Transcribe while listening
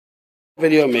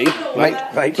Video me,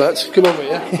 right, but come over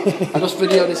here. I'll just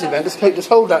video this event. Just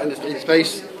hold that in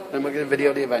space, and we're going to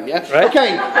video the event, yeah? Right.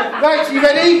 Okay, right, you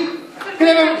ready? Can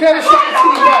I have a shot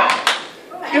for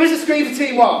team one? Give us a scream for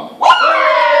team one.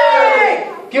 Yay!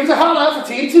 Give us a holler for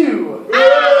team two.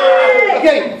 Yay!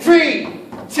 Okay, 3,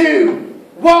 2,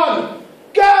 1,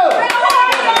 go!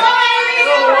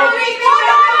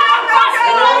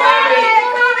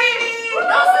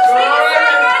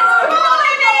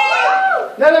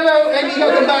 No, Amy, you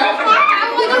gotta come back. No,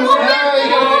 you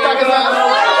gotta come back as well.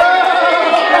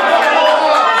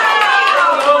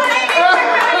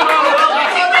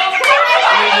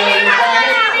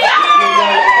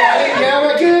 Yeah,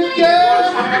 we're good, girl.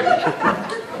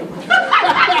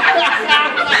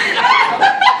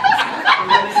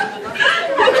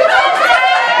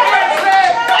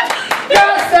 Go,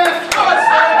 Steph.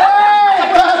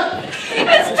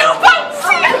 It's too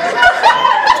fancy.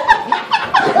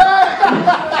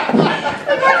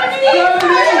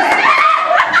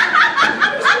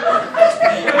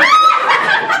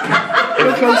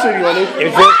 Closer you want to. It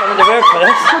was really coming to work for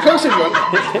this. Closer you want.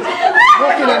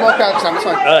 Walk in and walk out, Sam, it's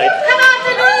fine. Alright. Come on,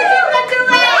 Denise, you can do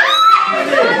it!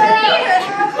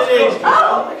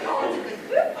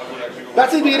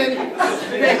 That's it, beating.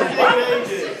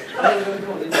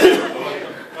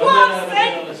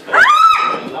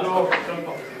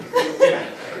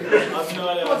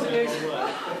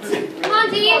 Come on,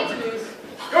 Dean.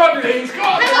 Go on, Denise, go on!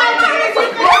 Come on, Denise, you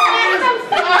can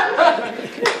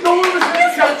No one was going to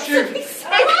catch you!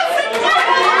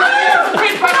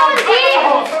 do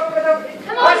it!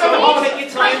 Come on, Denise. Take your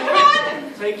time.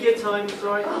 Take your time, it's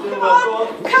alright. You're doing well. Go on.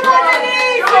 Come on,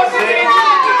 Denise. Go on, Denise.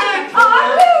 Oh, I'm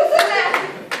losing it.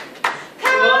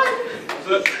 Come on. Come on,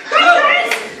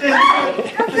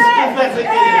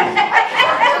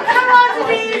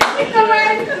 Denise. Come on.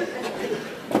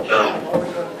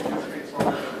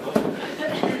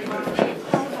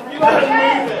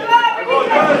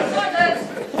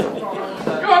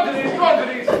 Go on, Denise, go on,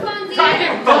 Denise! Tag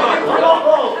him!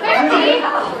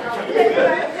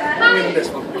 Win this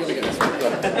one. We're going to get this one.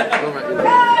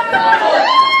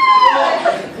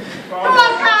 Come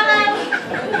on, Callum!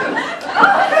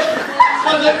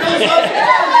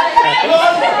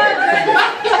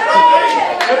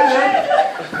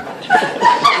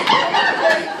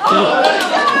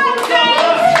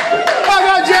 Oh,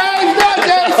 go James! Go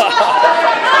James!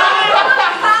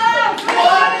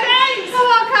 Come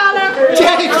on, Callum!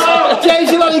 James,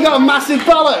 you've only got a massive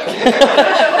bollock.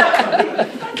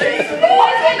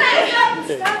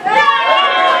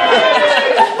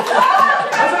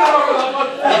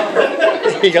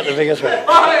 You got the biggest one.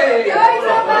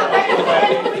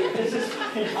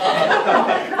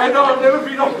 I know, I've never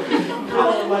been on. Go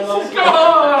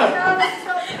on!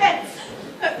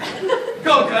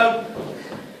 Go on, Callum.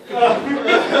 Come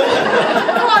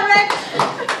on, Rich!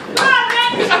 Come on,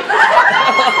 Rich!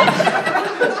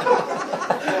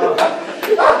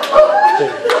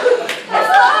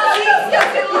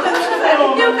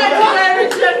 You better wear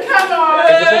it, come on!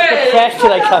 It's a bit of press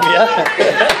till I come here.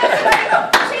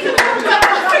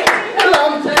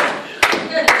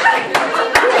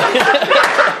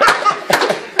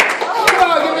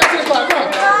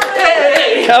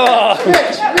 Come on!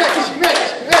 Rich!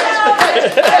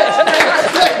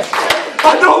 I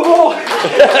know more!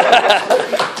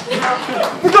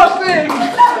 Nothing!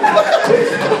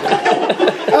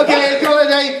 Okay, go on,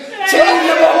 team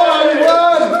number one!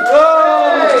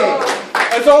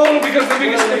 It's all because the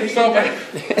biggest thing stop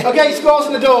it. Okay, scores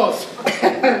in the doors.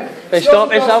 They stop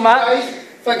this now, Matt.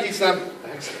 Thank you, Sam.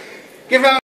 Thanks. Give round.